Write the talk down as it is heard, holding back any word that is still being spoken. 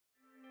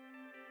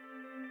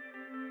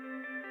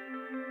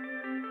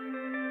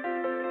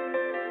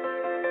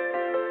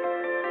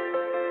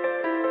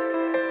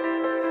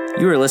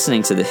You are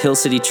listening to the Hill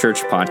City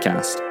Church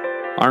podcast.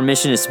 Our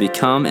mission is to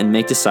become and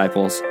make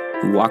disciples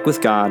who walk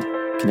with God,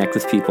 connect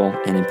with people,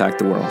 and impact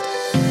the world.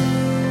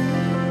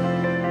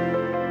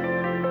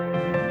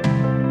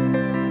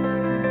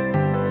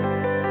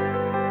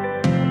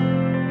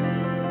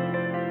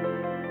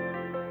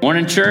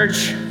 Morning,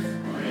 church.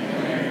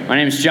 My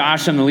name is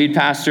Josh. I'm the lead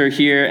pastor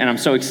here, and I'm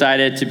so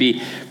excited to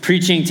be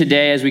preaching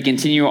today as we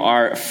continue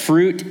our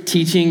fruit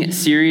teaching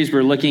series.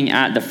 We're looking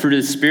at the fruit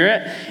of the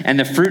Spirit, and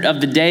the fruit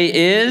of the day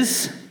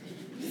is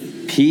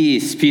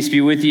peace. Peace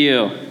be with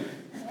you,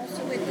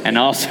 and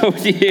also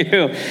with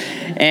you.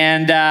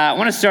 And I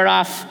want to start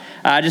off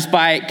just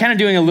by kind of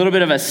doing a little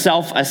bit of a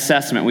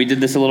self-assessment. We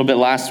did this a little bit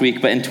last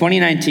week, but in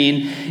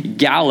 2019,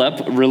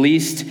 Gallup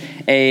released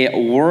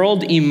a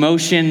world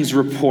emotions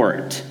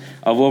report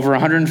of over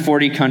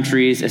 140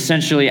 countries,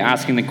 essentially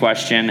asking the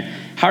question,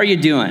 how are you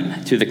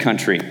doing to the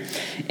country?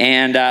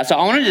 And so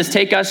I want to just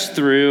take us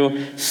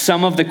through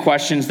some of the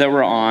questions that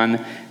were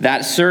on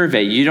that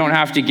survey. You don't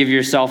have to give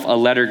yourself a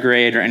letter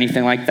grade or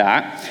anything like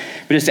that,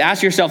 but just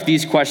ask yourself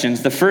these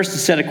questions. The first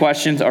set of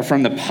questions are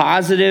from the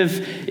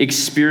Positive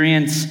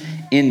Experience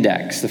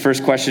Index. The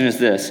first question is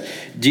this: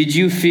 did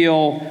you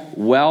feel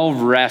well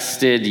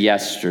rested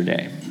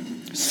yesterday?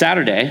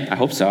 Saturday, I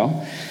hope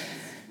so.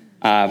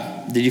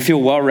 Did you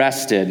feel well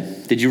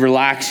rested? Did you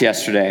relax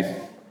yesterday?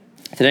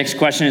 The next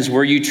question is,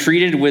 were you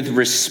treated with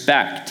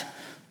respect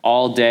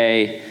all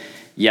day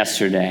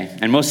yesterday?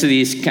 And most of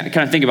these kind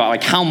of think about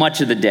like how much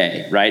of the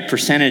day, right?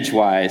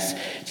 Percentage-wise,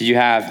 did you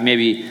have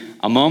maybe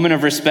a moment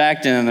of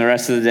respect and then the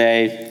rest of the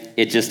day,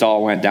 it just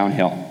all went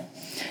downhill?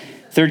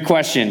 Third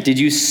question, did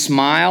you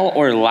smile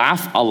or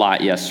laugh a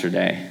lot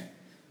yesterday?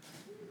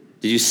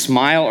 Did you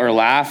smile or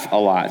laugh a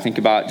lot? Think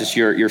about just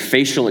your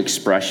facial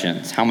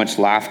expressions. How much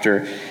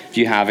laughter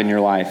do you have in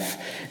your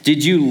life?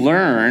 Did you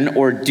learn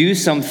or do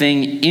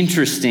something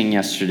interesting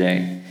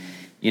yesterday?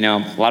 You know,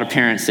 a lot of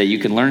parents say you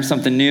can learn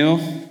something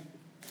new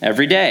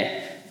every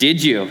day.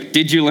 Did you?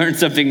 Did you learn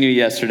something new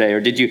yesterday?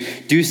 Or did you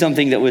do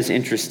something that was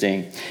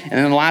interesting? And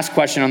then the last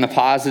question on the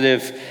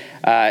Positive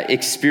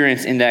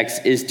Experience Index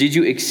is, did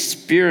you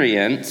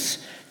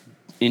experience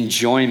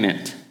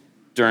enjoyment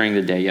during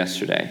the day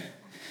yesterday?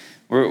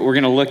 We're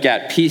going to look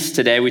at peace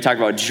today. We talked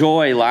about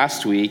joy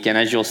last week, and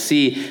as you'll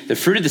see, the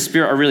fruit of the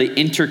Spirit are really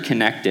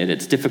interconnected.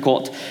 It's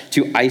difficult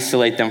to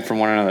isolate them from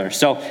one another.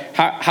 So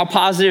how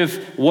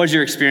positive was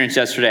your experience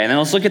yesterday? And then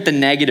let's look at the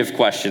negative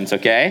questions,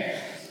 okay?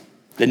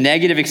 The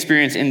Negative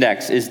Experience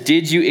Index is,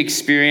 did you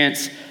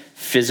experience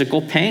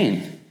physical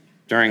pain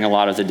during a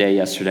lot of the day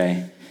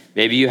yesterday?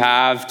 Maybe you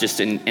have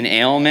just an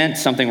ailment,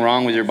 something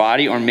wrong with your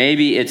body, or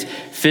maybe it's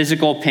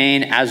physical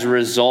pain as a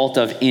result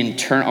of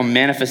a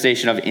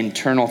manifestation of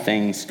internal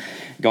things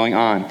going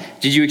on.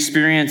 Did you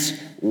experience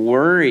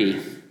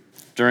worry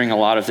during a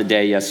lot of the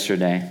day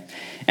yesterday?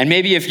 And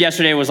maybe if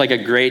yesterday was like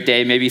a great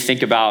day, maybe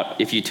think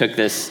about if you took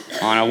this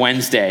on a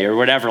Wednesday or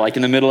whatever, like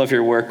in the middle of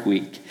your work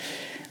week.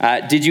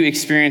 Did you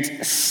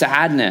experience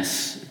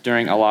sadness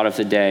during a lot of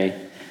the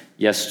day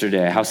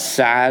yesterday? How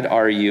sad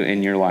are you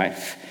in your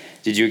life?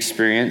 Did you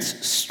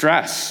experience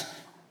stress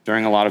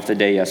during a lot of the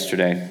day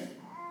yesterday?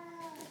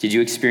 Did you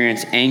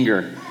experience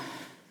anger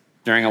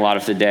during a lot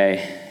of the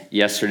day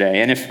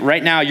yesterday? And if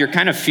right now you're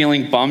kind of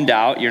feeling bummed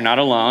out, you're not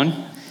alone.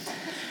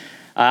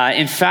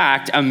 In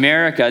fact,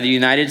 America, the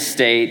United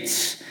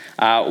States,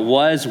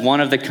 was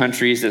one of the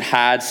countries that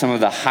had some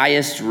of the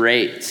highest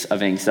rates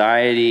of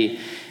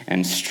anxiety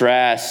and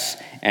stress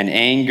and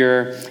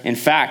anger. In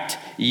fact,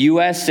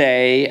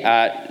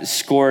 USA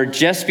scored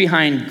just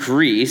behind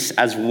Greece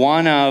as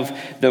one of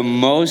the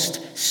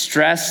most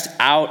stressed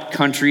out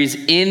countries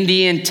in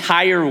the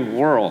entire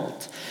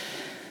world.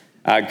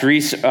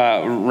 Greece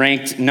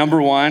ranked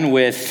number one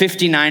with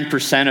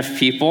 59% of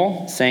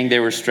people saying they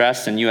were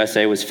stressed, and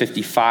USA was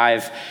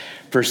 55%.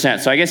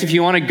 So I guess if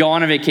you want to go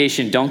on a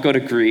vacation, don't go to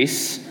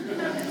Greece.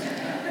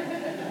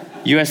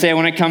 USA,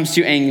 when it comes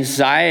to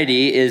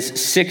anxiety, is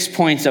 6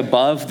 points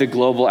above the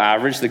global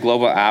average. The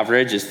global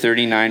average is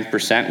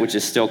 39%, which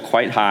is still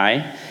quite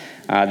high.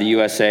 The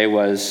USA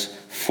was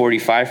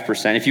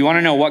 45%. If you want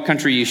to know what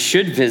country you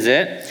should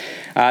visit,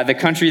 the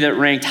country that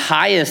ranked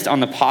highest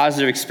on the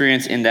Positive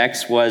Experience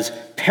Index was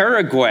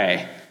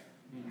Paraguay.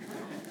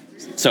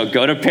 So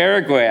go to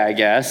Paraguay, I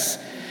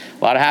guess.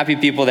 A lot of happy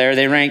people there.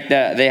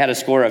 They had a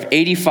score of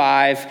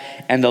 85,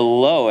 and the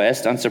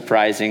lowest,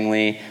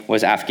 unsurprisingly,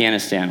 was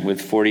Afghanistan with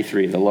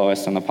 43, the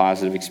lowest on the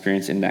Positive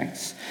Experience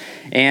Index.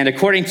 And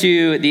according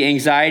to the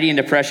Anxiety and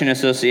Depression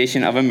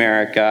Association of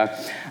America,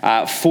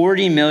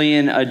 40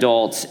 million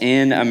adults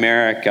in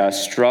America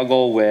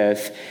struggle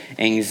with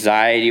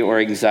anxiety or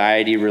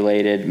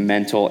anxiety-related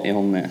mental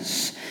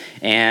illness.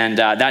 And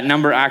that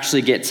number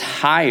actually gets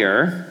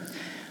higher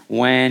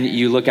when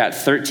you look at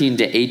 13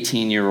 to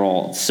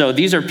 18-year-olds. So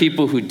these are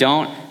people who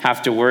don't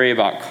have to worry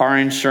about car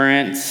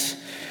insurance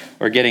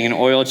or getting an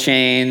oil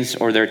change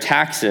or their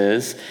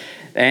taxes,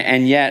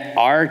 and yet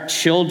our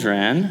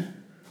children,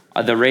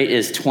 the rate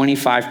is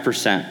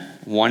 25%.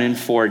 1 in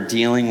 4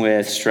 dealing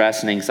with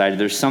stress and anxiety.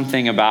 There's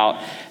something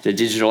about the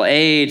digital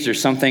age.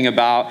 There's something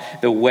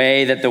about the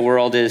way that the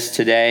world is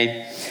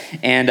today.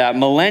 And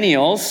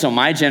millennials, so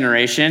my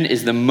generation,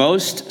 is the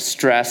most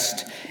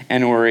stressed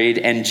and worried.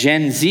 And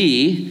Gen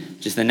Z,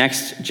 which is the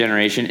next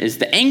generation, is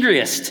the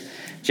angriest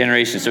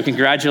generation. So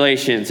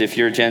congratulations if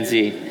you're Gen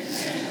Z.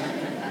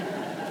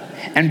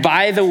 And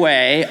by the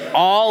way,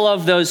 all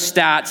of those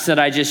stats that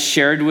I just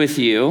shared with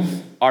you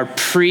are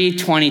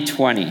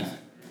pre-2020.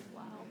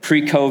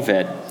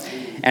 Pre-COVID.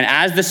 And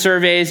as the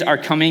surveys are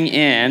coming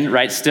in,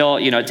 right, still,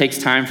 it takes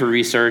time for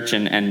research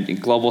and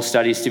global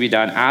studies to be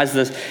done. As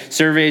the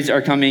surveys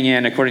are coming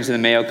in, according to the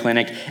Mayo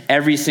Clinic,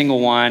 every single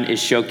one is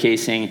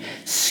showcasing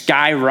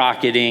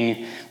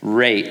skyrocketing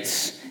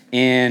rates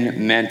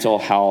in mental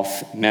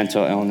health,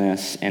 mental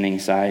illness, and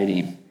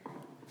anxiety.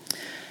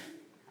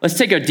 Let's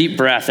take a deep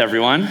breath,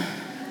 everyone.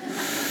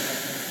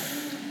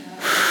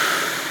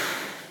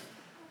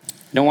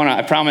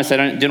 I promise I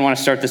didn't want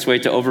to start this way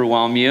to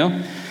overwhelm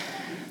you.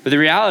 But the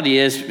reality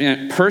is,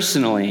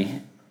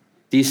 personally,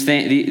 these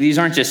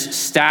aren't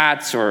just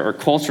stats or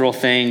cultural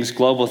things,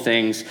 global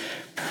things.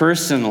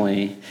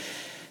 Personally,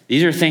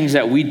 these are things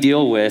that we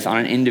deal with on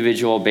an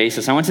individual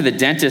basis. I went to the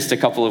dentist a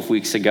couple of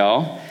weeks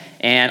ago,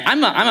 and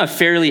I'm a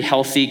fairly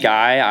healthy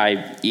guy.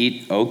 I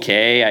eat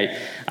okay.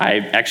 I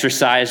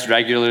exercise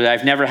regularly.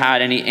 I've never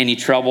had any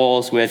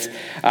troubles with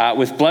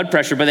blood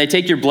pressure, but they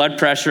take your blood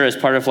pressure as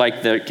part of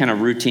like the kind of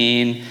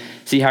routine,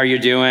 see how you're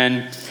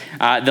doing.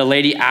 The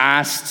lady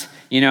asked,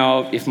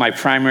 if my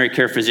primary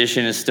care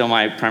physician is still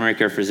my primary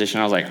care physician.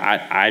 I was like,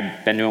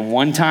 I've been to him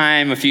one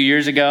time a few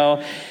years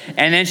ago.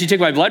 And then she took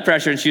my blood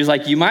pressure and she was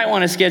like, you might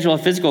want to schedule a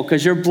physical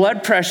because your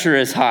blood pressure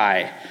is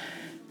high.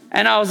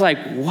 And I was like,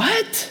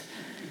 what?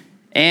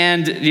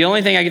 And the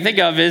only thing I can think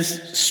of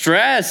is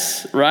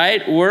stress,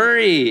 right?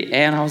 Worry.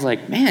 And I was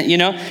like, man,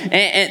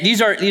 and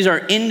these are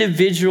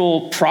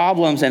individual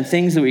problems and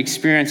things that we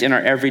experience in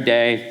our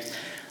everyday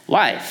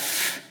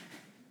life.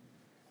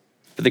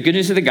 But the good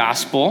news of the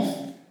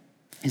gospel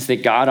is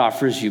that God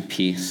offers you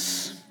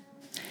peace.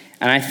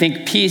 And I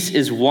think peace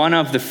is one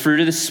of the fruit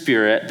of the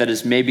Spirit that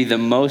is maybe the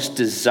most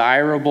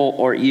desirable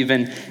or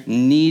even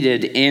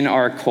needed in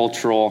our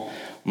cultural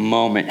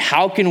moment.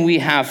 How can we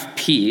have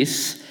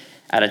peace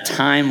at a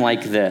time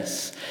like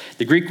this?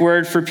 The Greek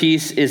word for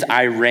peace is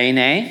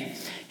eirene.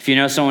 If you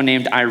know someone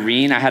named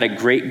Irene, I had a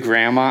great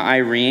grandma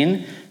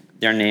Irene.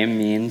 Their name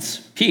means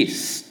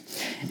peace.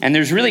 And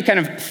there's really kind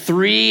of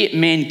three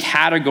main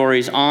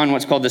categories on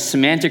what's called the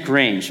semantic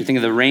range. You think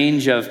of the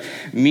range of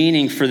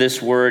meaning for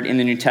this word in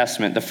the New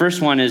Testament. The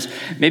first one is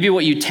maybe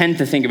what you tend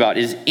to think about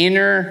is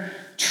inner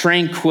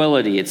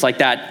tranquility. It's like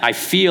that, I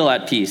feel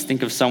at peace.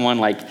 Think of someone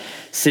like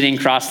sitting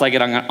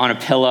cross-legged on a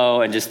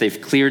pillow and just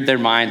they've cleared their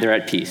mind, they're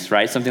at peace,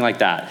 right? Something like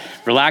that.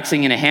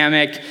 Relaxing in a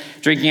hammock,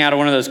 drinking out of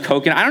one of those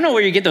coconut. I don't know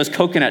where you get those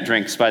coconut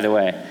drinks, by the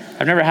way.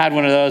 I've never had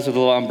one of those with a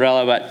little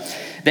umbrella, but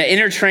the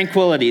inner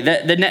tranquility.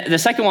 The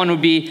second one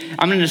would be,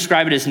 I'm going to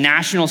describe it as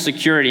national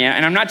security.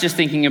 And I'm not just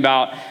thinking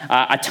about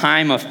a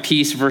time of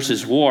peace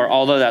versus war,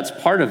 although that's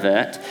part of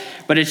it,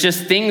 but it's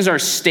just things are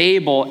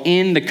stable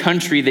in the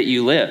country that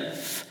you live.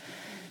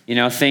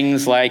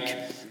 Things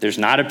like there's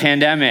not a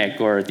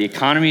pandemic or the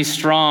economy's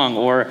strong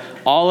or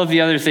all of the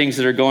other things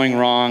that are going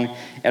wrong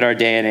at our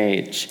day and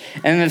age.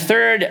 And the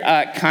third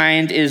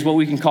kind is what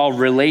we can call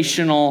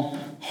relational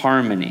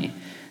harmony.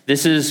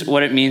 This is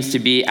what it means to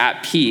be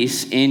at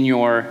peace in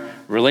your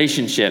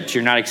relationships.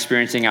 You're not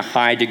experiencing a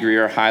high degree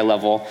or high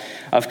level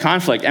of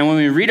conflict. And when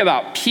we read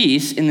about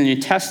peace in the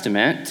New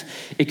Testament,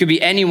 it could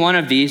be any one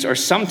of these or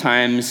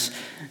sometimes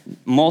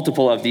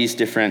multiple of these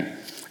different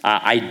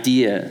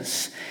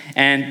ideas.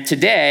 And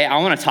today, I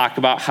want to talk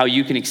about how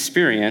you can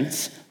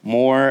experience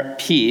more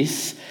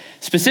peace,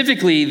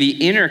 specifically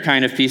the inner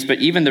kind of peace, but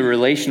even the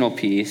relational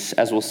peace.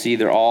 As we'll see,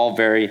 they're all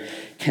very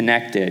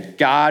connected.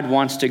 God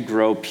wants to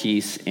grow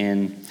peace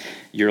in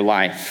your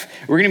life.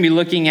 We're going to be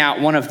looking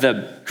at one of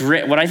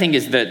what I think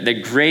is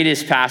the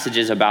greatest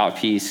passages about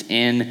peace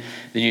in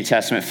the New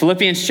Testament,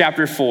 Philippians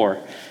chapter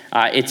 4.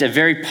 It's a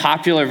very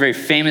popular, very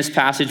famous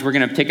passage. We're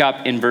going to pick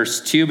up in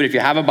verse 2, but if you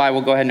have a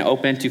Bible, go ahead and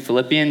open to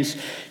Philippians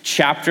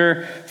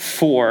chapter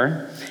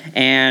 4,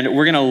 and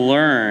we're going to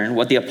learn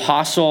what the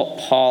Apostle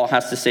Paul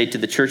has to say to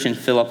the church in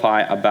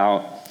Philippi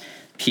about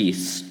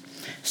peace.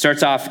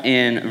 Starts off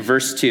in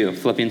verse 2,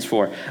 Philippians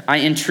 4. I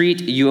entreat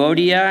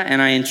Euodia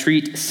and I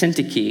entreat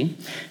Syntyche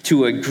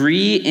to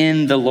agree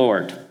in the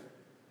Lord.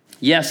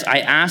 Yes, I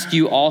ask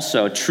you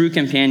also, true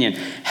companion,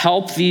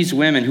 help these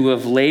women who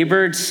have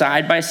labored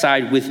side by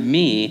side with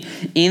me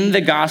in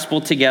the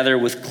gospel together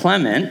with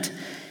Clement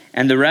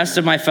and the rest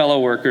of my fellow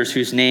workers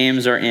whose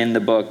names are in the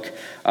book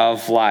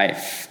of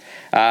life.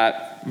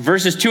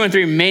 Verses 2 and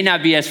 3 may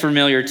not be as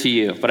familiar to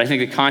you, but I think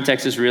the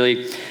context is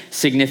really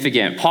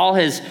significant. Paul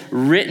has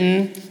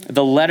written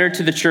the letter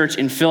to the church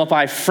in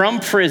Philippi from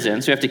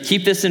prison, so you have to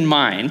keep this in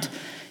mind.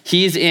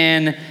 He's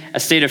in a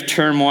state of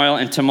turmoil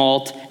and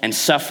tumult and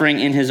suffering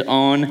in his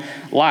own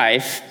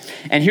life.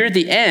 And here at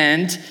the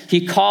end,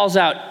 he calls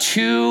out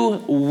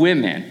two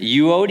women,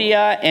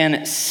 Euodia and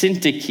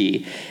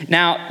Syntyche.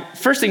 Now,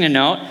 first thing to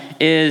note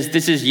is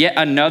this is yet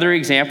another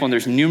example, and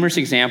there's numerous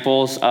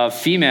examples of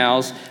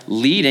females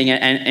leading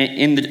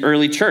in the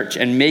early church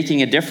and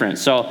making a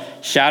difference. So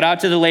shout out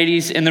to the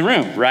ladies in the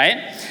room,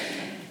 right?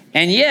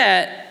 And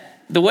yet,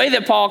 the way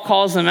that Paul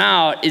calls them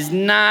out is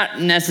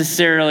not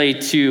necessarily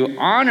to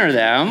honor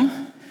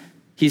them.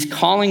 He's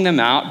calling them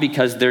out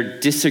because they're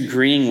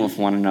disagreeing with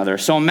one another.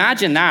 So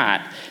imagine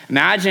that.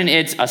 Imagine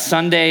it's a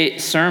Sunday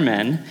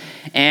sermon,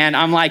 and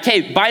I'm like,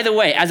 hey, by the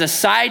way, as a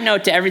side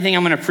note to everything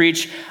I'm going to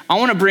preach, I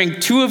want to bring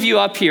two of you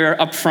up here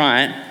up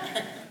front,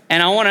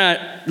 and I want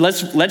to,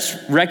 let's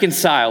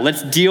reconcile.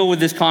 Let's deal with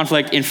this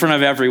conflict in front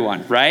of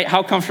everyone, right?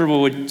 How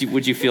comfortable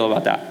would you feel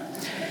about that?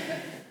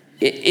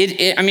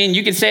 I mean,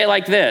 you could say it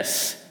like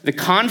this. The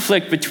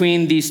conflict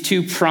between these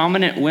two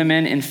prominent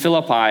women in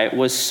Philippi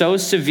was so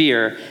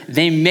severe,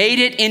 they made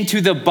it into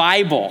the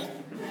Bible.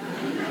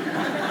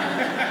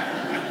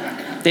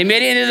 They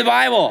made it into the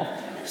Bible.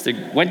 So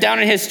it went down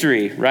in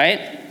history,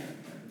 right?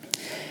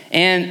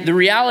 And the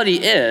reality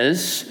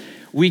is,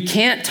 we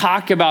can't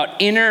talk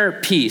about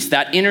inner peace,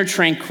 that inner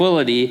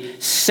tranquility,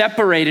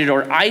 separated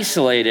or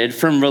isolated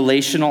from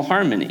relational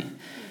harmony.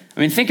 I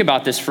mean, think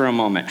about this for a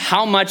moment.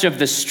 How much of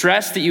the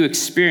stress that you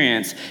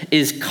experience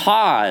is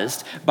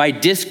caused by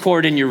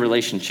discord in your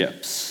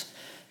relationships?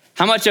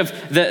 How much of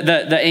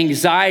the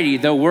anxiety,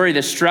 the worry,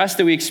 the stress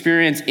that we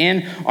experience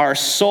in our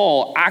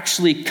soul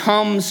actually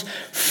comes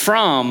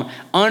from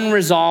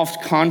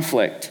unresolved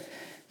conflict?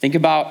 Think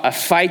about a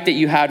fight that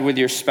you had with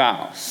your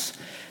spouse.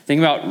 Think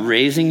about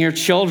raising your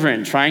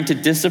children, trying to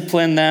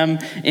discipline them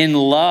in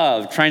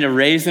love, trying to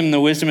raise them in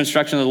the wisdom and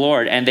instruction of the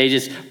Lord, and they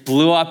just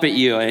blew up at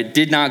you and it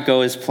did not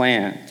go as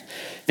planned.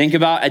 Think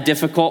about a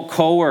difficult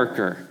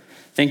coworker.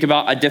 Think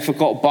about a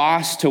difficult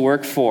boss to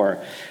work for.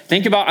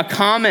 Think about a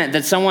comment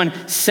that someone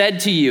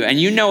said to you and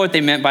you know what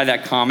they meant by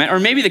that comment, or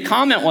maybe the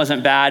comment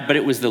wasn't bad, but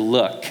it was the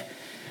look.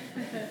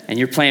 And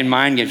you're playing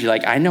mind games. You're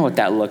like, I know what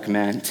that look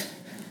meant.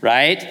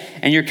 Right?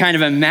 And you're kind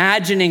of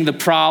imagining the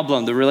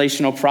problem, the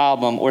relational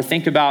problem. Or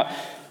think about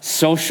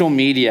social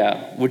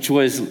media, which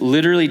was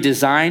literally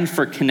designed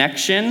for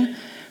connection,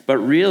 but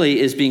really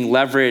is being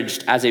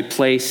leveraged as a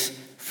place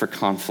for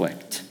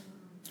conflict,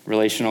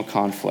 relational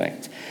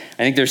conflict.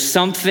 I think there's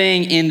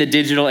something in the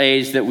digital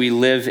age that we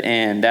live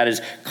in that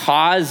is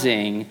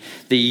causing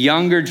the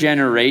younger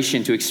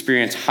generation to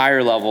experience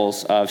higher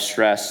levels of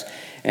stress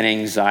and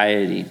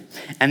anxiety.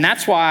 And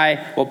that's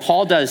why what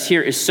Paul does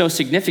here is so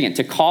significant,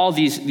 to call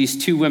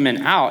these two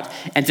women out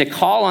and to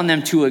call on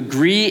them to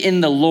agree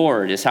in the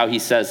Lord, is how he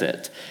says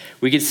it.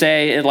 We could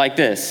say it like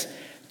this: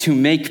 to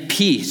make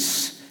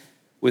peace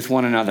with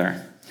one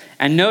another.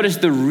 And notice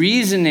the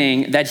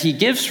reasoning that he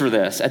gives for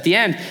this. At the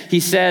end, he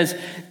says,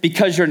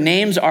 because your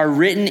names are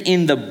written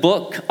in the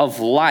book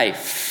of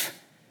life.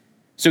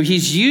 So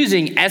he's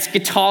using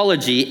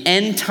eschatology,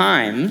 end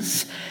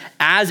times,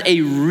 as a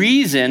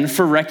reason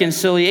for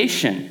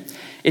reconciliation.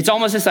 It's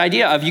almost this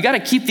idea of you got to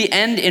keep the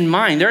end in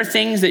mind. There are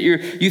things that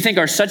you think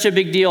are such a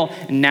big deal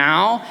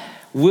now.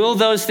 Will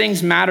those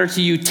things matter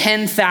to you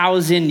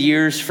 10,000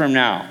 years from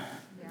now?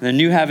 The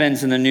new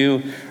heavens and the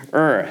new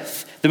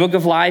earth. The book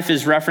of life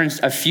is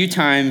referenced a few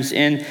times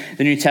in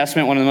the New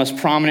Testament. One of the most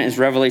prominent is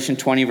Revelation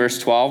 20, verse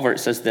 12, where it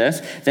says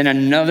this: then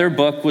another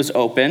book was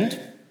opened,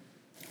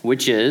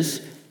 which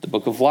is the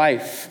book of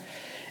life.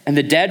 And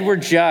the dead were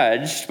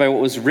judged by what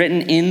was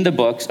written in the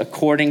books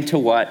according to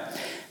what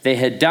they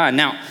had done.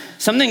 Now,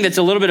 something that's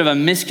a little bit of a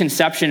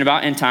misconception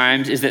about end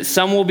times is that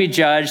some will be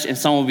judged and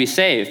some will be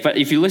saved. But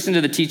if you listen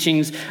to the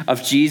teachings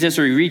of Jesus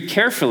or you read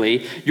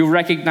carefully, you'll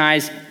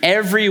recognize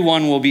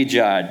everyone will be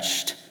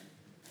judged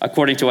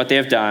according to what they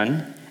have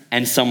done,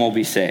 and some will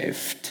be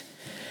saved.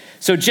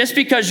 So just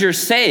because you're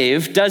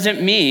saved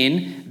doesn't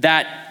mean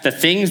that the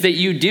things that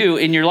you do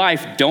in your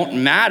life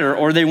don't matter,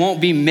 or they won't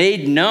be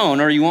made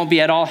known, or you won't be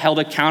at all held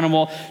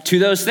accountable to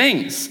those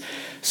things.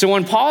 So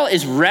when Paul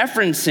is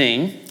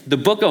referencing the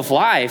book of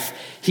life,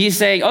 he's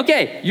saying,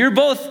 okay, you're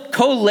both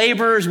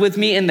co-laborers with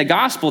me in the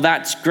gospel.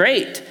 That's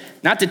great.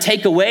 Not to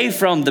take away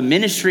from the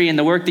ministry and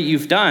the work that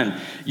you've done.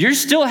 You're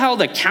still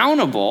held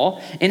accountable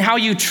in how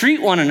you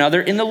treat one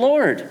another in the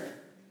Lord.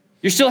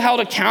 You're still held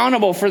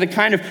accountable for the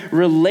kind of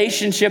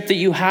relationship that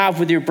you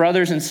have with your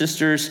brothers and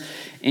sisters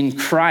in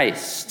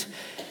Christ.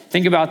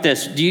 Think about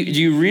this. Do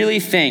you really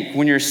think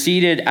when you're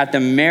seated at the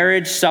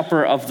marriage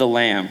supper of the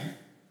Lamb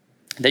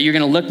that you're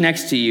going to look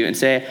next to you and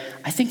say,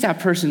 I think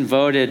that person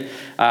voted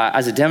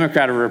as a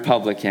Democrat or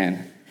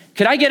Republican.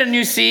 Could I get a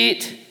new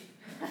seat?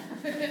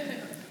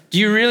 Do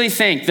you really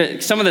think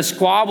that some of the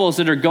squabbles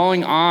that are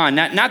going on,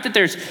 not that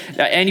there's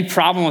any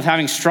problem with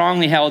having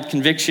strongly held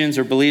convictions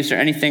or beliefs or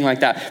anything like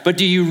that, but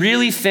do you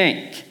really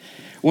think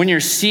when you're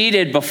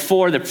seated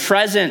before the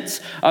presence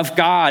of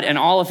God and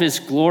all of his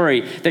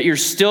glory that you're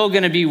still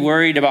going to be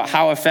worried about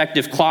how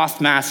effective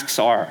cloth masks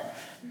are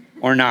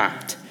or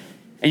not?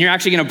 And you're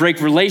actually going to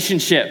break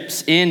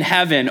relationships in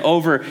heaven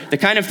over the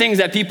kind of things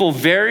that people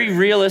very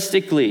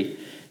realistically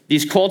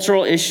these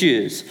cultural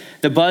issues,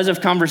 the buzz of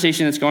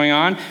conversation that's going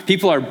on,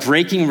 people are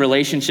breaking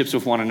relationships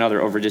with one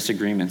another over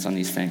disagreements on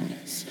these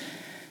things.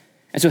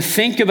 And so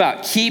think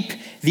about, keep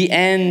the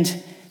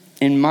end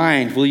in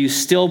mind. Will you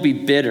still be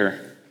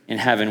bitter in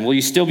heaven? Will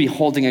you still be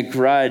holding a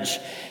grudge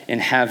in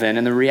heaven?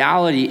 And the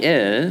reality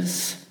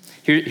is,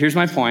 here's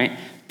my point,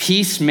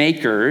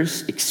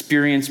 peacemakers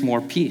experience more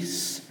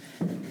peace.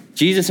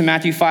 Jesus in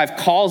Matthew 5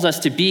 calls us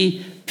to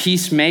be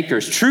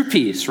peacemakers, true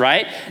peace,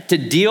 right? To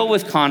deal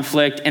with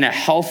conflict in a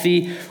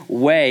healthy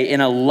way,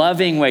 in a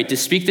loving way, to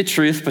speak the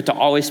truth, but to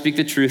always speak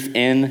the truth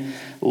in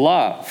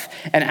love.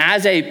 And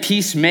as a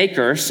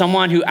peacemaker,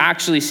 someone who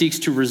actually seeks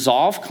to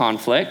resolve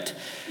conflict,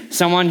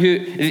 someone who,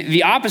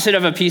 the opposite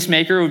of a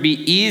peacemaker would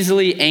be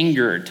easily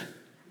angered,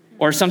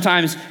 or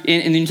sometimes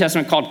in the New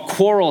Testament called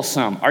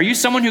quarrelsome. Are you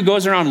someone who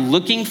goes around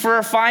looking for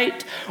a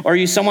fight, or are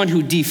you someone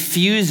who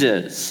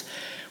diffuses?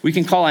 We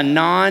can call a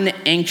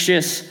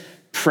non-anxious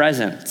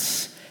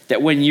presence,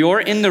 that when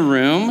you're in the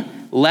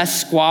room,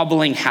 less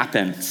squabbling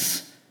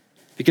happens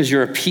because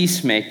you're a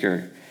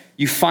peacemaker.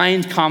 You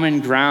find common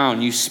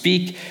ground. You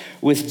speak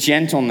with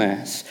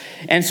gentleness.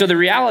 And so the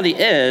reality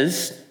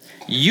is,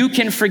 you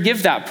can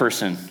forgive that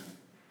person.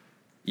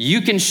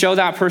 You can show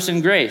that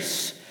person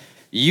grace.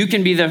 You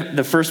can be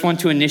the first one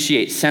to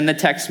initiate, send the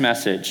text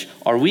message.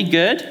 Are we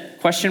good?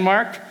 Question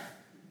mark.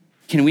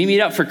 Can we meet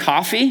up for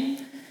coffee?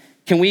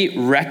 Can we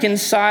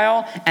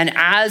reconcile? And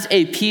as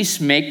a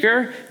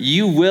peacemaker,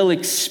 you will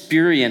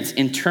experience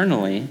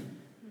internally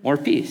more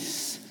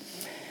peace.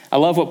 I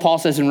love what Paul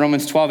says in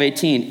Romans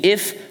 12:18.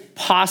 If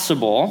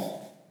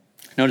possible,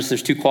 notice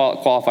there's two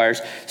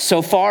qualifiers,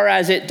 so far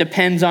as it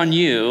depends on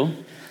you,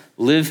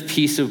 live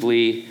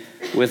peaceably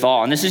with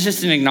all. And this is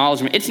just an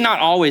acknowledgement. It's not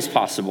always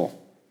possible,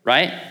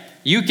 right?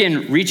 You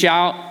can reach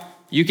out,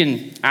 you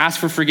can ask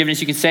for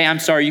forgiveness, you can say, I'm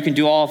sorry, you can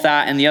do all of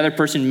that, and the other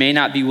person may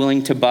not be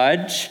willing to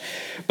budge,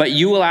 but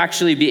you will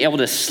actually be able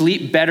to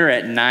sleep better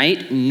at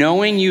night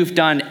knowing you've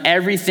done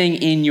everything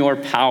in your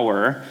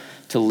power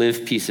to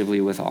live peaceably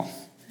with all,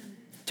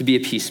 to be a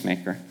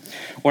peacemaker.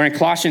 Or in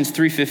Colossians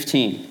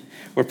 3:15,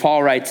 where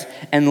Paul writes,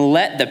 and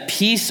let the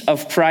peace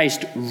of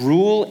Christ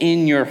rule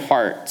in your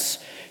hearts,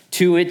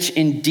 to which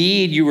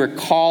indeed you were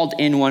called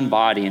in one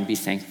body, and be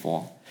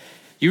thankful.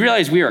 You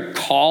realize we are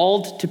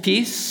called to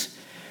peace?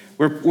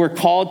 We're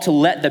called to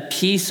let the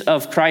peace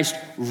of Christ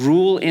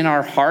rule in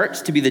our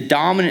hearts, to be the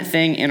dominant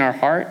thing in our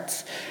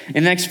hearts.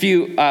 In the next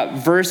few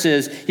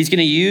verses, he's going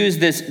to use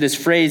this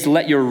phrase,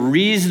 let your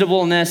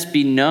reasonableness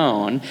be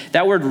known.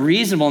 That word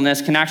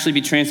reasonableness can actually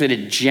be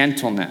translated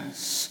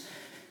gentleness.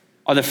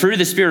 The fruit of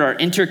the Spirit are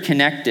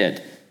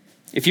interconnected.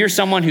 If you're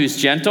someone who's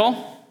gentle,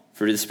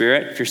 fruit of the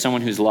Spirit. If you're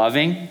someone who's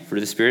loving, fruit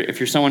of the Spirit.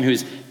 If you're someone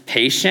who's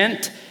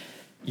patient,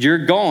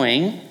 you're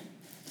going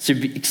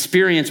to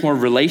experience more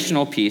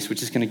relational peace,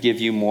 which is going to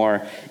give you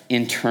more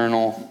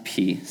internal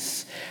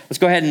peace. Let's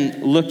go ahead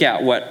and look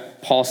at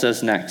what Paul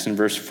says next in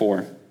verse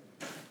 4.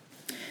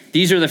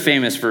 These are the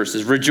famous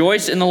verses.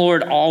 Rejoice in the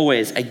Lord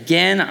always.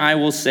 Again, I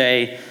will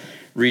say,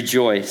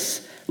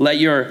 rejoice. Let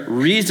your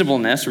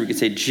reasonableness, or we could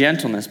say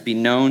gentleness, be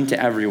known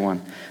to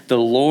everyone. The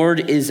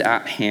Lord is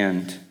at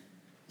hand.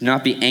 Do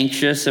not be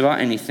anxious about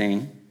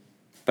anything,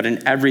 but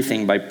in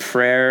everything by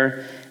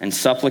prayer and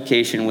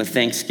supplication with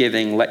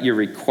thanksgiving, let your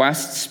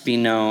requests be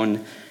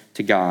known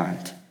to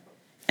God.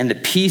 And the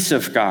peace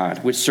of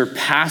God, which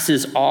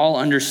surpasses all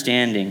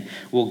understanding,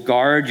 will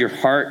guard your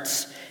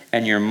hearts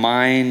and your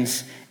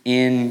minds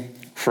in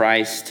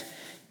Christ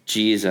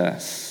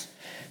Jesus.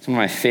 Some of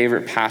my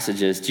favorite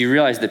passages. Do you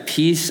realize the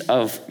peace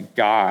of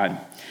God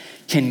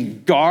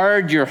can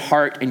guard your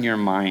heart and your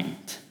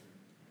mind?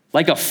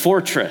 Like a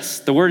fortress.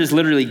 The word is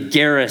literally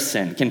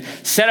garrison. Can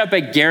set up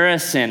a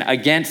garrison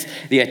against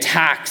the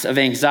attacks of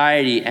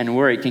anxiety and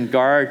worry. It can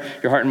guard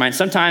your heart and mind.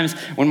 Sometimes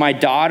when my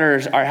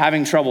daughters are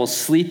having trouble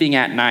sleeping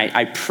at night,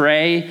 I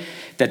pray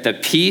that the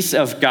peace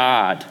of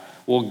God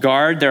will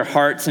guard their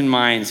hearts and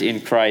minds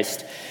in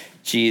Christ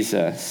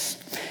Jesus.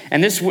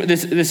 And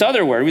this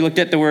other word, we looked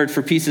at the word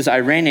for peace is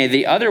eirene.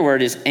 The other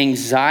word is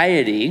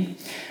anxiety.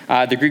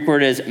 The Greek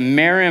word is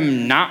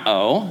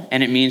merimnao,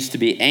 and it means to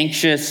be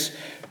anxious,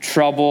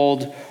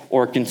 troubled,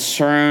 or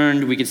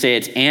concerned. We could say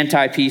it's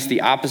anti-peace,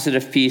 the opposite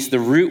of peace. The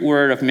root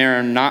word of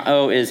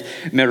merimnao is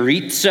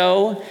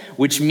merizo,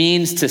 which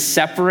means to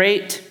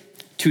separate,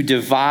 to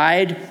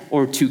divide,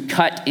 or to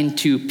cut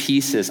into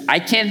pieces. I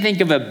can't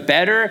think of a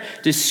better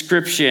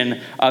description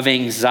of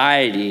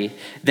anxiety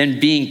than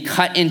being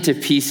cut into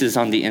pieces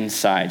on the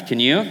inside.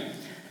 Can you?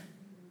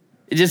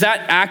 Does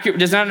that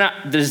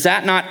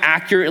not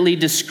accurately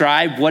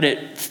describe what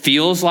it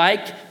feels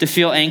like to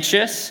feel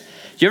anxious?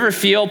 Do you ever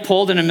feel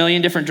pulled in a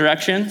million different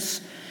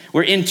directions?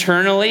 Where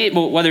internally,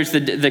 whether it's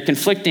the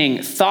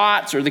conflicting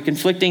thoughts or the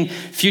conflicting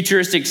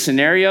futuristic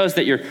scenarios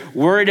that you're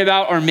worried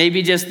about, or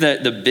maybe just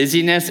the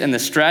busyness and the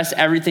stress,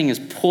 everything is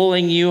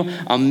pulling you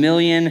a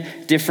million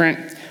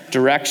different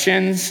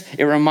directions.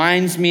 It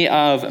reminds me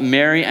of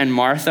Mary and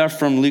Martha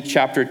from Luke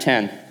chapter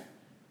 10.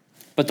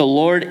 But the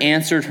Lord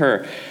answered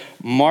her,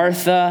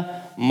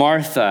 Martha,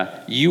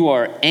 Martha, you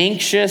are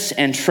anxious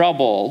and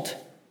troubled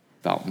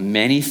about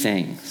many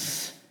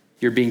things.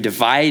 You're being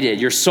divided.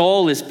 Your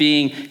soul is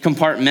being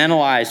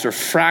compartmentalized or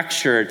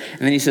fractured. And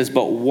then he says,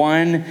 but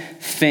one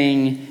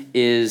thing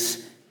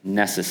is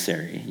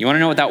necessary. You want to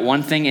know what that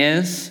one thing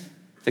is?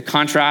 The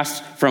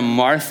contrast from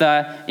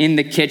Martha in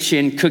the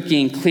kitchen,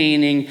 cooking,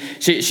 cleaning.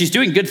 She's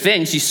doing good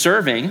things. She's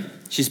serving.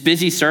 She's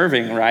busy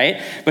serving,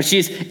 right? But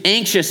she's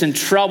anxious and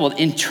troubled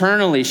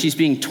internally. She's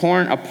being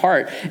torn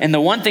apart. And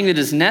the one thing that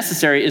is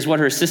necessary is what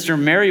her sister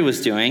Mary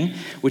was doing,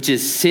 which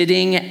is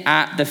sitting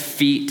at the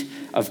feet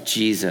of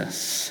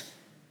Jesus.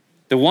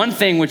 The one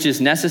thing which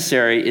is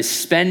necessary is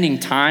spending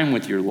time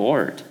with your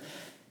Lord,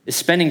 is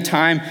spending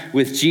time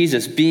with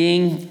Jesus,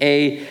 being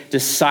a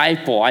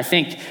disciple. I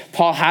think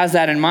Paul has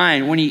that in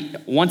mind when he,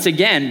 once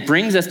again,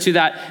 brings us to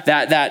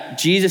that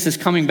Jesus is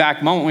coming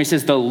back moment when he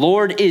says, the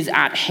Lord is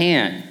at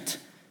hand.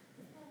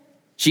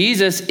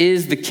 Jesus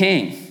is the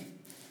king,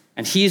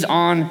 and he's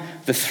on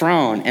the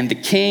throne, and the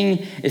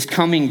king is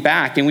coming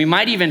back. And we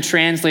might even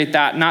translate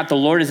that, not the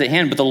Lord is at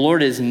hand, but the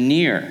Lord is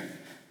near.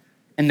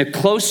 And the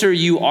closer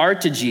you are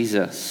to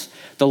Jesus,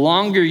 the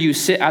longer you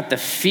sit at the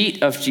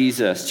feet of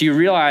Jesus, do you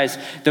realize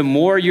the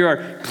more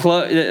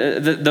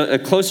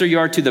the closer you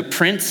are to the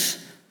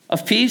Prince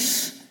of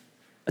Peace?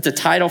 That's a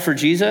title for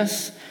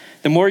Jesus.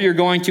 The more you're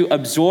going to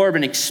absorb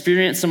and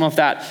experience some of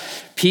that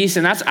peace.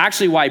 And that's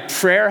actually why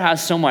prayer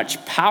has so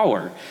much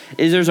power,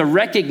 is there's a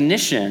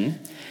recognition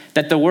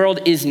that the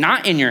world is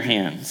not in your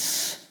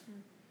hands.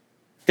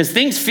 Because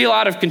things feel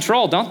out of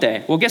control, don't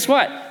they? Well, guess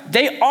what?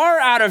 They are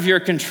out of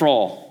your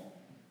control.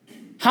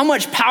 How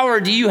much power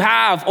do you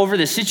have over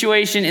the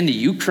situation in the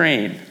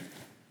Ukraine?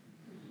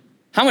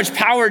 How much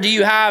power do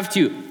you have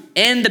to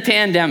end the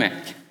pandemic?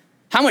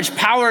 How much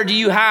power do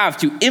you have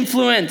to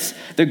influence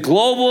the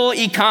global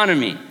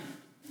economy?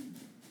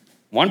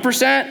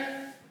 1%?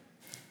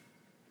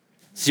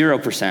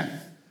 0%.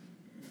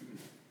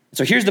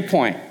 So here's the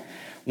point.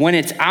 When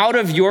it's out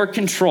of your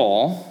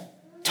control,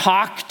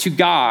 talk to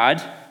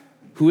God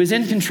who is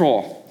in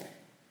control.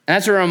 And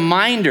that's a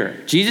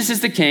reminder. Jesus is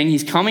the king.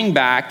 He's coming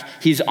back.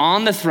 He's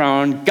on the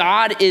throne.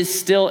 God is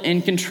still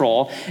in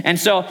control. And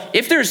so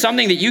if there's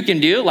something that you can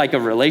do, like a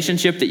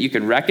relationship that you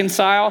can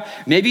reconcile,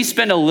 maybe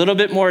spend a little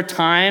bit more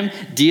time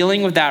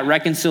dealing with that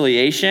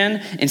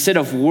reconciliation instead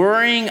of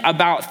worrying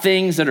about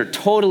things that are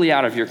totally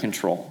out of your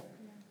control.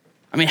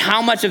 I mean,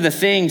 how much of the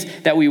things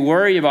that we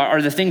worry about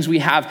are the things we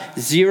have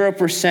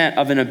 0%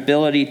 of an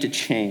ability to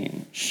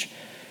change?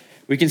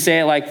 We can say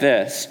it like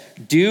this: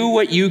 do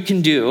what you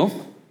can do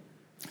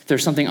if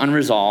there's something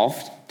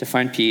unresolved to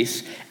find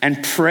peace,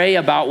 and pray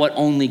about what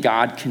only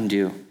God can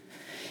do.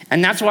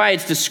 And that's why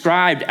it's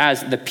described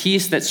as the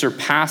peace that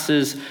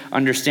surpasses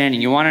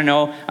understanding. You want to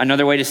know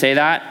another way to say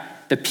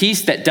that? The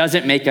peace that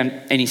doesn't make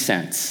any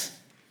sense.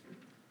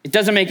 It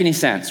doesn't make any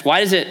sense.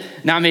 Why does it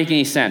not make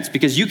any sense?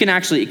 Because you can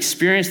actually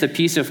experience the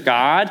peace of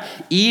God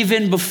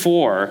even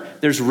before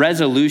there's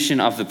resolution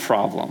of the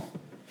problem.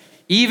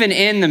 Even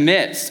in the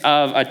midst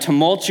of a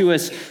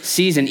tumultuous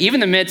season,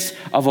 even in the midst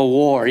of a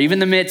war, even in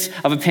the midst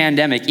of a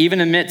pandemic, even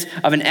in the midst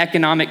of an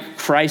economic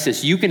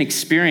crisis, you can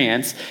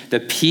experience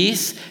the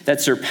peace that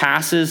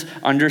surpasses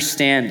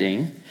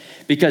understanding,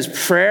 because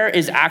prayer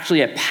is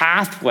actually a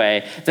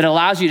pathway that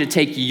allows you to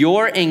take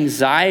your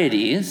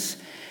anxieties,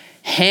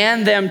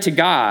 hand them to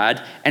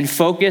God, and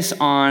focus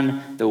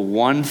on the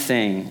one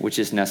thing which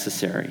is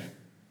necessary: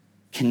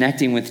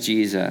 connecting with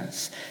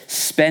Jesus,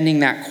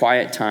 spending that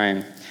quiet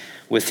time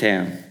with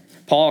him.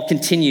 Paul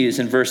continues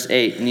in verse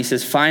 8, and he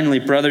says, finally,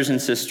 brothers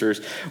and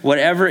sisters,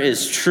 whatever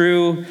is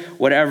true,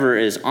 whatever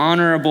is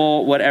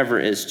honorable, whatever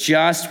is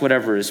just,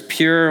 whatever is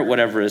pure,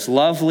 whatever is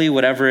lovely,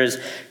 whatever is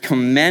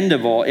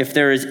commendable, if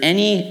there is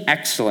any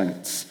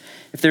excellence,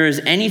 if there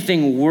is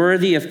anything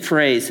worthy of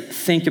praise,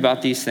 think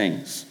about these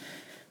things.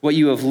 What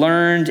you have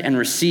learned and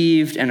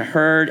received and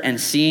heard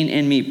and seen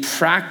in me,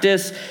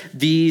 practice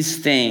these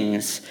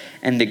things,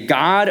 and the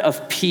God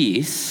of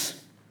peace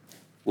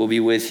will be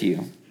with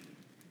you.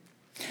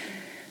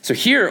 So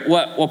here,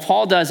 what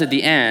Paul does at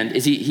the end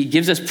is he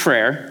gives us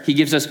prayer. He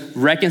gives us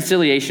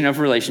reconciliation of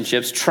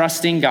relationships,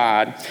 trusting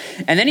God.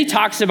 And then he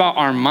talks about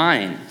our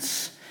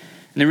minds.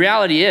 And the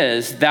reality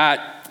is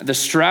that the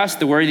stress,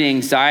 the worry, the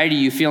anxiety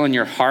you feel in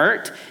your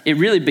heart, it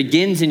really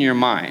begins in your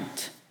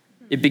mind.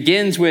 It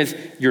begins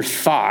with your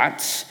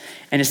thoughts.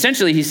 And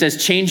essentially, he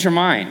says, change your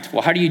mind.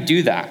 Well, how do you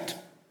do that?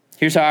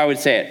 Here's how I would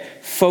say it.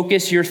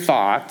 Focus your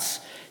thoughts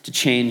to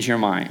change your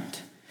mind.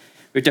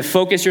 We have to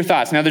focus your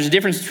thoughts. Now, there's a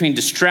difference between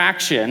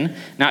distraction,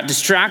 not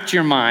distract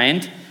your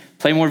mind,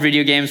 play more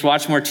video games,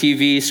 watch more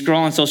TV,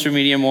 scroll on social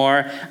media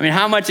more. I mean,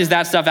 how much is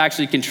that stuff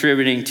actually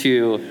contributing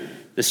to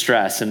the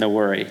stress and the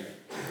worry?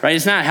 Right?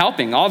 It's not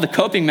helping. All the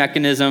coping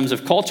mechanisms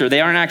of culture, they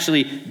aren't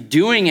actually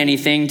doing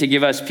anything to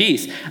give us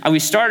peace. We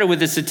started with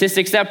the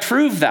statistics that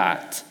prove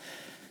that.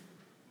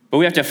 But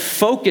we have to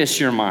focus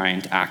your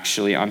mind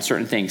actually on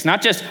certain things,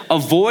 not just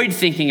avoid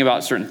thinking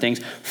about certain things.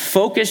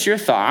 Focus your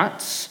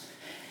thoughts.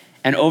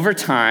 And over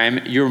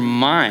time, your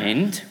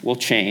mind will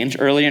change.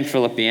 Early in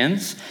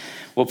Philippians,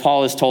 what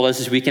Paul has told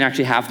us is we can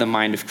actually have the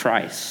mind of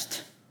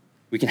Christ.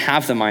 We can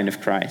have the mind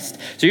of Christ.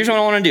 So here's what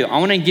I want to do. I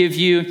want to give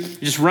you,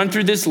 just run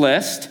through this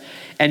list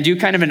and do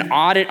kind of an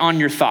audit on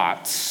your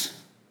thoughts.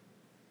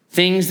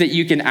 Things that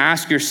you can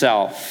ask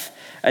yourself.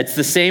 It's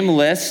the same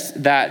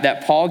list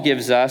that Paul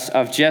gives us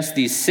of just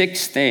these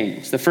 6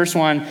 things. The first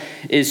one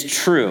is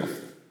true.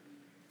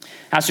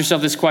 Ask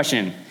yourself this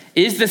question.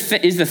 Is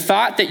the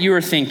thought that you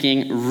are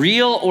thinking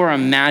real or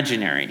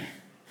imaginary?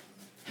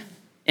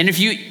 And if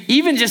you,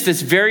 even just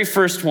this very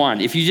first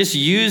one, if you just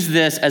use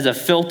this as a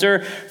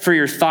filter for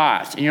your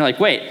thoughts, and you're like,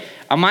 wait,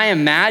 am I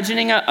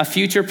imagining a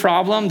future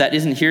problem that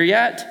isn't here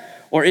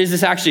yet? Or is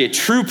this actually a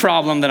true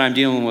problem that I'm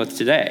dealing with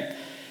today?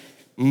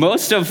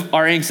 Most of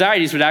our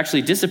anxieties would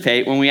actually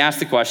dissipate when we ask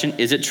the question,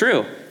 is it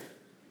true?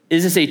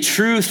 Is this a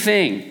true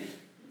thing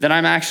that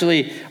I'm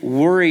actually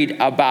worried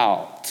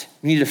about?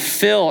 We need to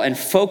fill and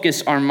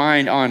focus our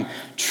mind on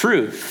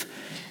truth.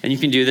 And you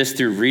can do this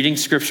through reading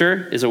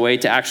scripture is a way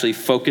to actually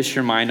focus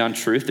your mind on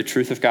truth, the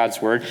truth of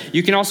God's word.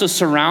 You can also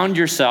surround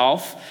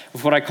yourself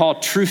with what I call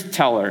truth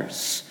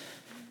tellers.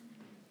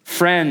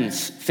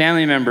 Friends,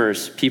 family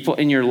members, people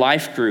in your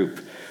life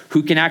group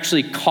who can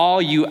actually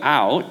call you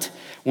out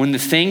when the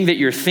thing that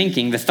you're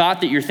thinking, the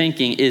thought that you're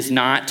thinking is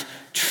not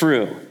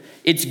true.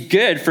 It's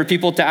good for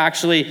people to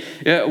actually,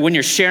 when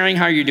you're sharing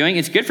how you're doing,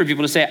 it's good for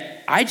people to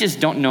say, I just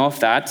don't know if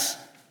that's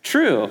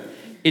true.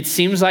 It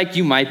seems like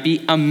you might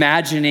be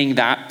imagining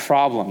that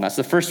problem. That's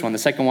the first one. The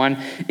second one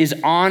is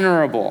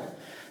honorable.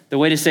 The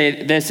way to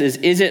say this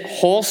is it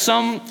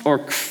wholesome or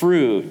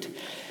crude?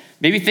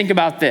 Maybe think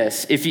about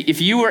this.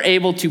 If you were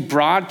able to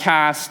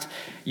broadcast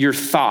your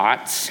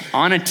thoughts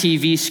on a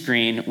TV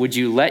screen, would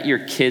you let your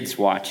kids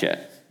watch it?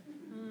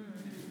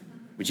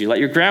 Would you let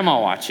your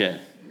grandma watch it?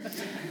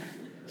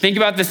 Think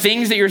about the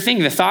things that you're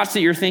thinking, the thoughts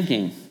that you're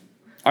thinking.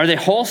 Are they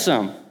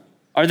wholesome?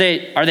 Are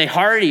they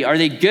hearty? Are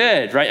they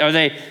good, right? Are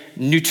they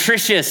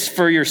nutritious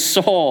for your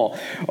soul?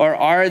 Or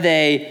are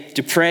they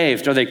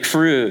depraved? Are they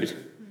crude,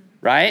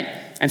 right?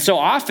 And so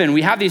often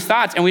we have these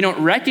thoughts and we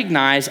don't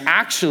recognize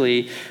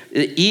actually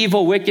the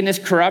evil, wickedness,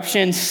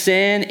 corruption,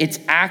 sin. It's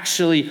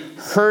actually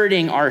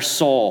hurting our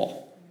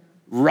soul,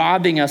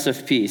 robbing us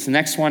of peace. The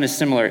next one is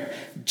similar,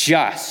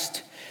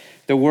 just.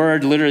 The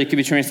word literally could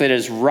be translated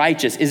as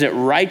righteous. Is it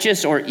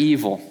righteous or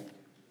evil?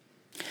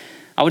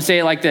 I would say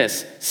it like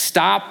this.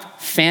 Stop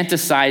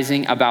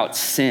fantasizing about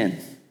sin.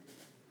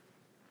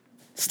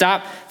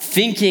 Stop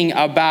thinking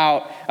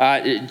about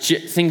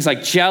things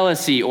like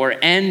jealousy or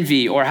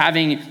envy or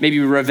having maybe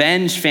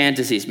revenge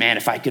fantasies. Man,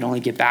 if I could only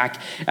get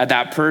back at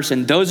that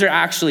person. Those are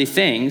actually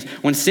things,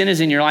 when sin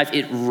is in your life,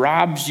 it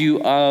robs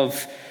you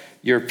of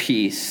your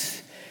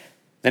peace.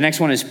 The next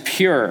one is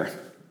pure.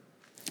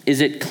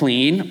 Is it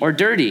clean or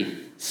dirty?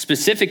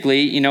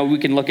 Specifically, we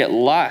can look at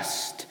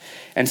lust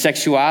and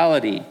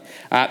sexuality.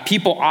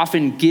 People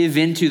often give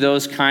into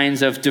those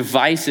kinds of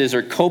devices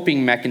or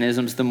coping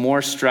mechanisms the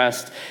more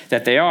stressed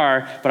that they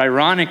are. But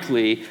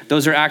ironically,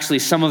 those are actually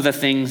some of the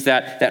things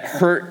that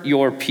hurt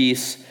your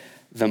peace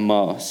the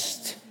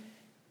most.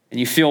 And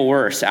you feel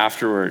worse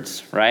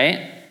afterwards,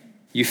 right?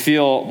 You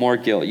feel more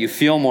guilt. You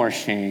feel more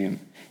shame.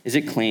 Is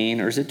it clean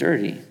or is it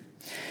dirty?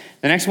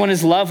 The next one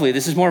is lovely.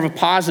 This is more of a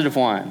positive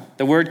one.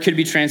 The word could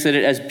be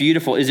translated as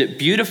beautiful. Is it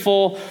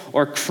beautiful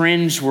or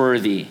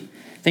cringeworthy?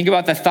 Think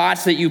about the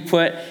thoughts that you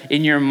put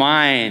in your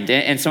mind.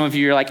 And some of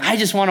you are like, I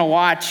just want to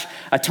watch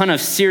a ton of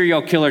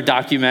serial killer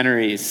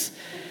documentaries.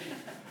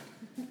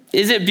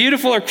 Is it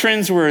beautiful or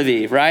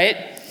cringeworthy, right?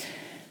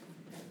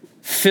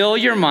 Fill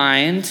your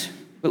mind,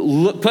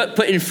 put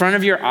in front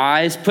of your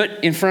eyes,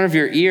 put in front of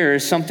your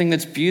ears something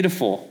that's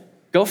beautiful.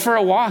 Go for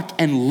a walk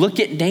and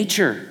look at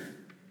nature.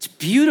 It's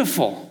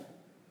beautiful.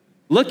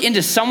 Look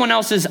into someone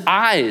else's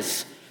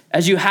eyes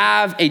as you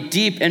have a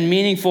deep and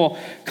meaningful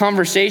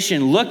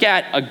conversation. Look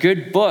at a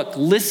good book.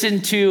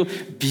 Listen to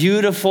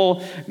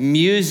beautiful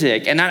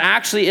music. And that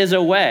actually is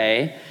a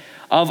way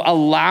of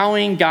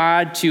allowing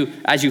God to,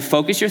 as you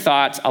focus your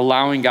thoughts,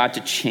 allowing God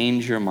to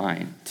change your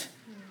mind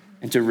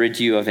and to rid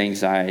you of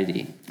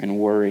anxiety and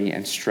worry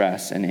and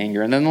stress and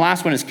anger. And then the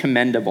last one is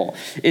commendable.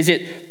 Is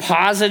it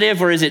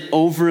positive or is it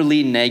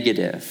overly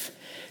negative?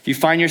 If you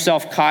find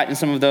yourself caught in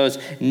some of those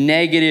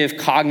negative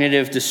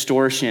cognitive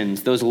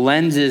distortions, those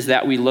lenses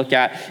that we look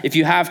at, if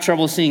you have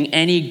trouble seeing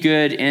any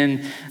good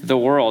in the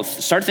world,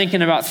 start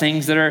thinking about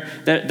things that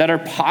are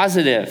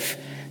positive.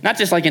 Not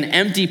just like an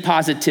empty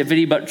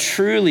positivity, but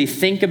truly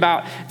think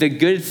about the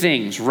good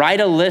things.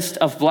 Write a list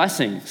of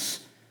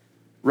blessings.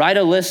 Write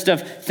a list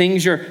of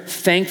things you're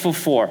thankful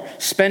for.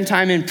 Spend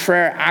time in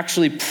prayer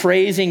actually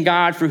praising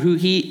God for who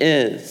he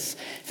is.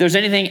 If there's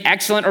anything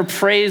excellent or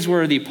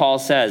praiseworthy, Paul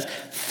says,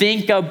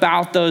 think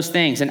about those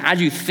things. And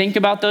as you think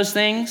about those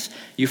things,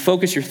 you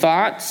focus your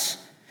thoughts,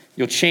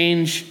 you'll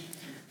change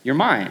your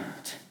mind.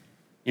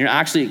 You'll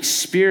actually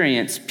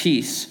experience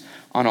peace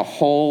on a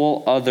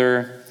whole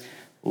other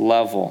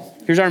level.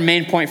 Here's our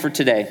main point for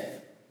today.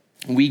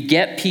 We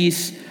get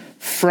peace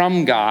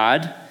from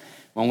God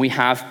when we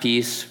have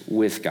peace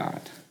with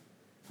God.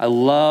 I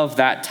love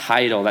that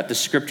title, that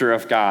descriptor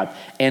of God.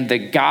 And the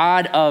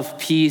God of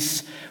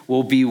peace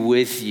will be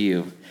with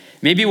you.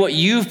 Maybe what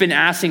you've been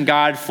asking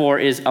God for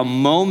is a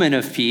moment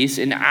of peace,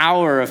 an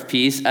hour of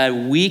peace, a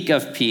week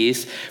of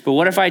peace. But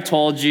what if I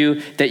told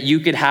you that you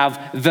could have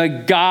the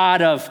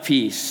God of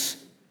peace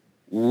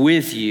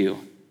with you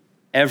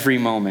every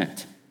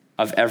moment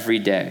of every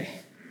day?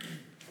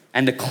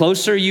 And the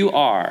closer you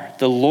are,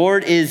 the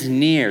Lord is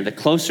near. The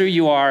closer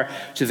you are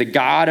to the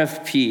God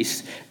of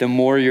peace, the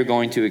more you're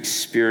going to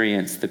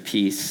experience the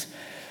peace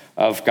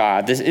of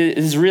God. This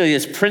is really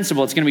this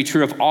principle. It's going to be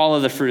true of all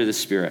of the fruit of the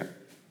Spirit.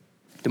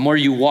 The more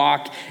you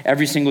walk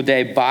every single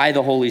day by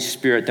the Holy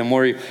Spirit, the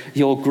more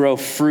you'll grow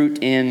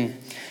fruit in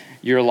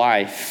your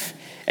life.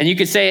 And you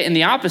could say it in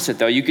the opposite,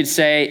 though. You could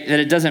say that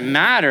it doesn't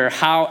matter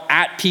how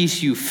at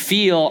peace you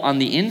feel on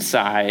the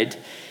inside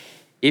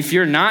if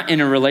you're not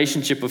in a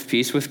relationship of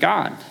peace with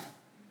God.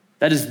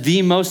 That is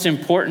the most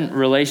important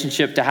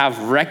relationship to have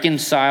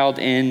reconciled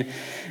in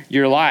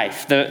your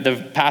life.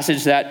 The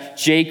passage that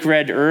Jake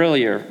read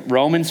earlier,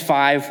 Romans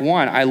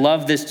 5:1. I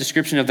love this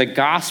description of the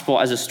gospel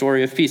as a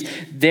story of peace.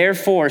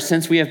 Therefore,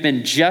 since we have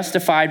been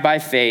justified by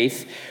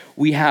faith,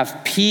 we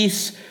have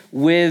peace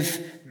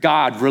with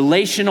God,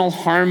 relational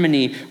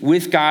harmony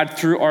with God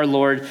through our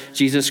Lord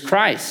Jesus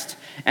Christ.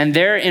 And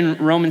there in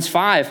Romans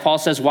 5, Paul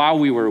says, while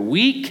we were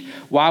weak,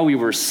 while we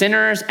were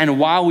sinners, and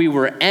while we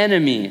were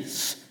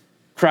enemies,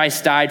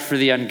 Christ died for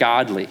the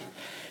ungodly.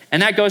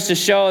 And that goes to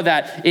show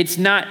that it's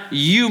not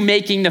you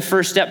making the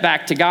first step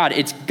back to God.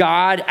 It's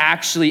God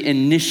actually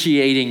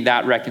initiating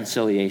that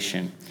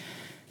reconciliation.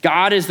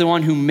 God is the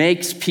one who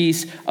makes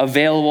peace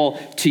available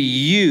to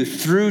you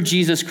through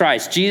Jesus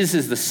Christ. Jesus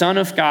is the Son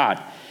of God.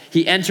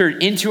 He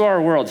entered into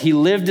our world. He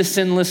lived a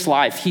sinless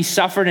life. He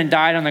suffered and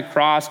died on the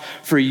cross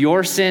for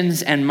your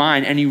sins and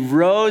mine. And he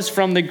rose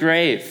from the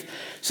grave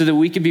so that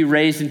we could be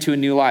raised into a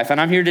new life. And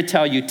I'm here to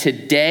tell you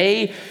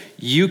today,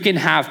 you can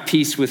have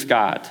peace with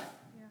God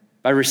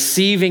by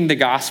receiving the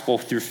gospel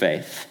through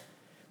faith,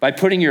 by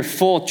putting your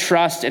full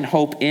trust and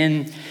hope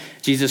in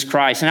Jesus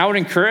Christ. And I would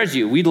encourage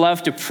you, we'd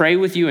love to pray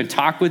with you and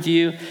talk with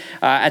you.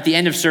 At the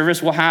end of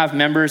service, we'll have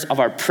members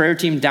of our prayer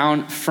team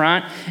down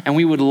front, and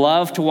we would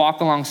love to walk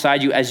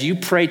alongside you as you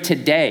pray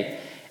today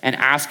and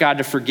ask God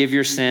to forgive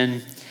your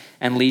sin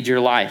and lead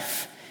your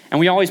life. And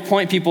we always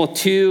point people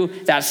to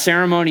that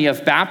ceremony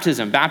of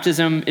baptism.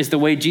 Baptism is the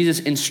way Jesus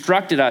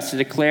instructed us to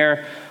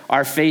declare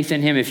our faith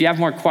in him. If you have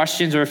more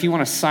questions or if you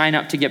want to sign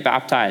up to get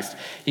baptized,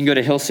 you can go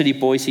to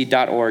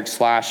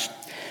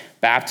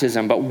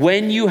hillcityboise.org/baptism. But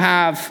when you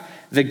have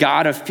the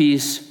God of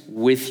peace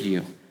with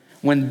you,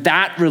 when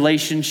that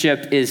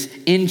relationship is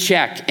in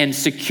check and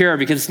secure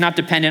because it's not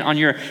dependent on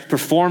your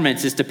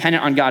performance, it's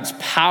dependent on God's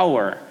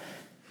power,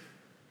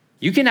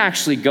 you can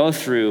actually go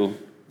through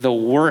the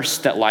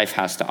worst that life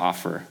has to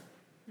offer.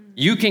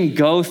 You can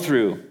go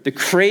through the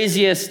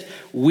craziest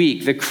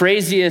week, the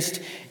craziest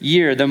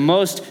year, the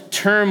most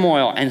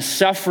turmoil and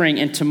suffering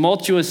and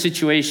tumultuous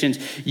situations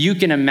you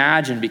can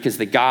imagine because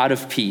the God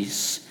of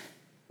peace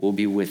will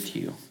be with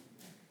you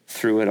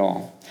through it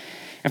all.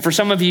 And for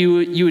some of you,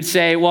 you would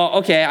say, well,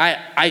 okay,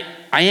 I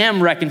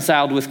am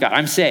reconciled with God.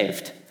 I'm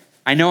saved.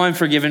 I know I'm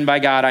forgiven by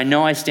God. I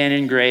know I stand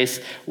in grace.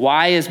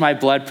 Why is my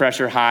blood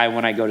pressure high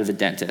when I go to the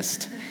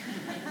dentist?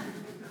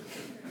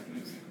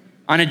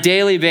 On a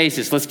daily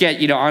basis, let's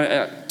get,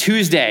 on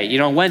Tuesday,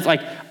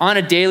 Wednesday, on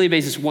a daily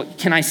basis, what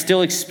can I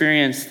still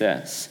experience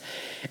this?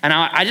 And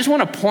I just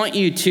want to point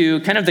you to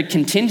kind of the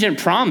contingent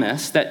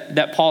promise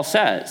that Paul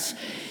says.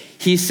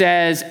 He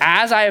says,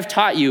 as I have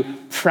taught you,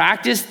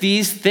 practice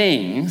these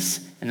things,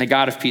 and the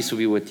God of peace will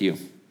be with you.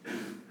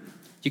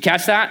 You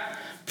catch that?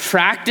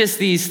 Practice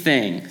these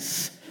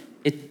things.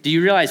 Do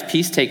you realize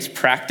peace takes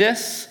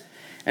practice?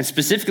 And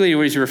specifically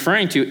what he's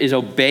referring to is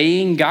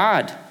obeying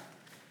God.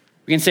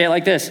 We can say it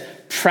like this: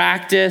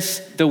 practice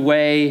the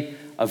way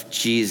of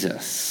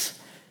Jesus.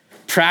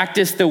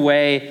 Practice the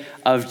way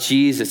of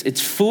Jesus.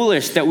 It's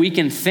foolish that we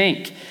can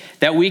think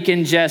that we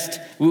can just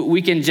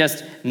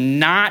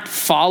not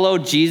follow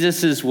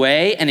Jesus's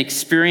way and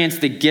experience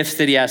the gifts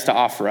that he has to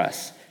offer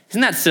us.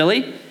 Isn't that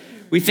silly?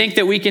 We think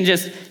that we can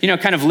just,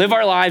 kind of live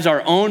our lives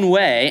our own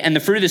way, and the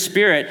fruit of the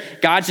Spirit,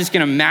 God's just going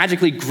to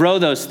magically grow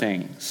those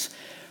things.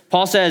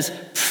 Paul says,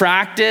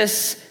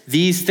 practice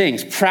these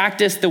things.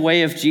 Practice the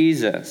way of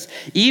Jesus.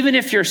 Even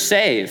if you're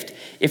saved,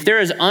 if there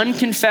is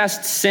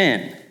unconfessed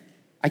sin,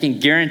 I can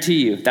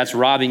guarantee you that's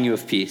robbing you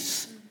of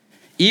peace.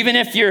 Even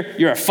if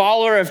you're a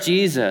follower of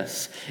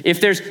Jesus,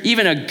 if there's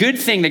even a good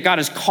thing that God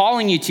is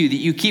calling you to, that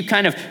you keep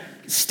kind of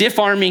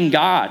stiff-arming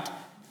God,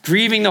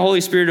 grieving the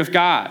Holy Spirit of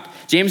God.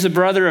 James, the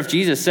brother of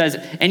Jesus, says,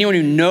 anyone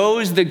who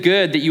knows the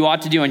good that you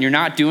ought to do and you're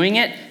not doing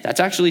it, that's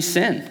actually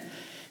sin.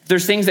 If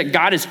there's things that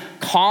God is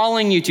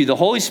calling you to, the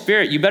Holy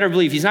Spirit, you better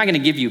believe he's not going to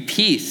give you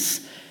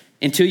peace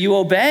until you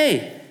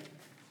obey.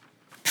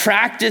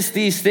 Practice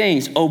these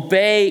things.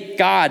 Obey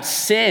God.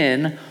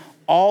 Sin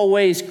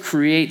always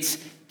creates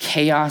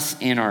chaos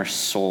in our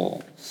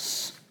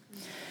souls.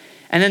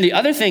 And then the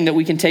other thing that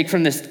we can take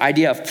from this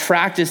idea of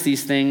practice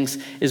these things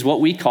is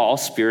what we call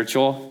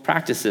spiritual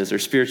practices or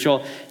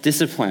spiritual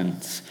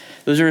disciplines.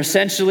 Those are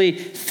essentially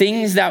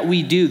things that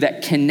we do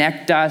that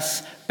connect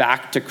us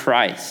back to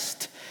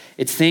Christ.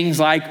 It's things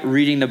like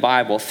reading the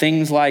Bible,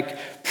 things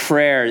like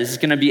prayer. This is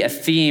going to be a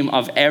theme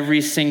of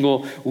every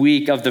single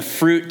week of the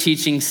Fruit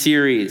Teaching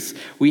series.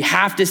 We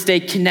have to stay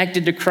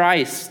connected to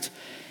Christ.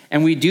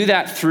 And we do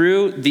that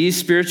through these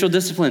spiritual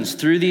disciplines,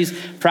 through these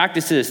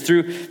practices,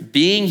 through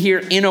being here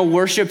in a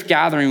worship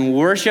gathering.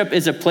 Worship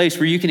is a place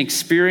where you can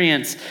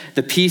experience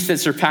the peace that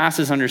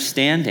surpasses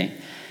understanding.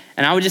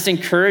 And I would just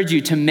encourage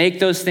you to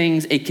make those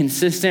things a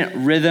consistent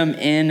rhythm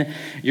in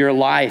your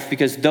life,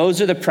 because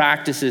those are the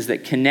practices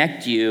that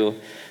connect you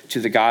to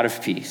the God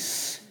of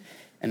peace.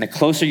 And the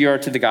closer you are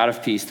to the God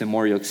of peace, the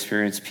more you'll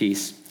experience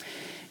peace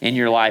in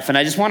your life. And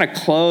I just want to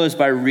close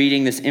by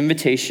reading this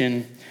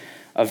invitation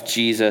of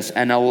Jesus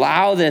and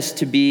allow this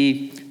to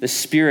be the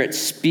Spirit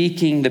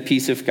speaking the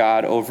peace of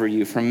God over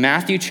you. From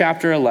Matthew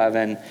chapter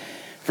 11,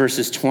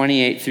 verses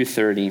 28 through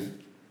 30.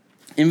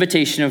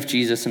 Invitation of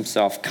Jesus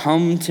himself.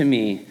 Come to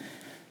me,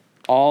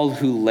 all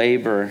who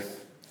labor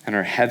and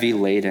are heavy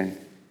laden,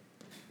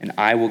 and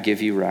I will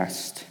give you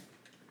rest.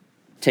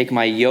 Take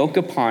my yoke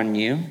upon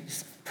you,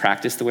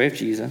 practice the way of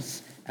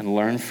Jesus, and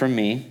learn from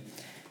me,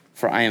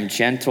 for I am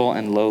gentle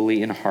and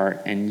lowly in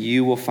heart, and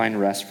you will find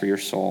rest for your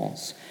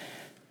souls.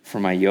 For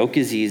my yoke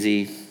is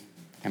easy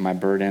and my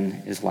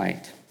burden is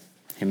light.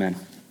 Amen.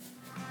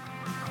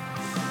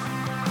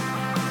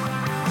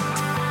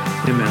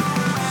 Amen.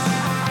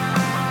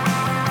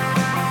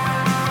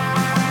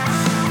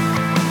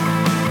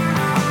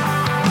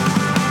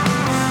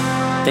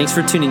 Thanks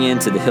for tuning in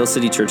to the Hill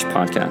City Church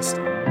podcast.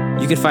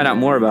 You can find out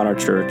more about our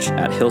church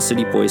at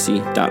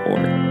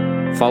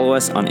hillcityboise.org. Follow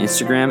us on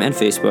Instagram and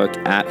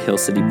Facebook at Hill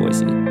City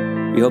Boise.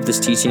 We hope this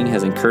teaching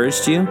has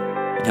encouraged you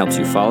and helps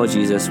you follow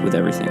Jesus with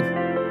everything.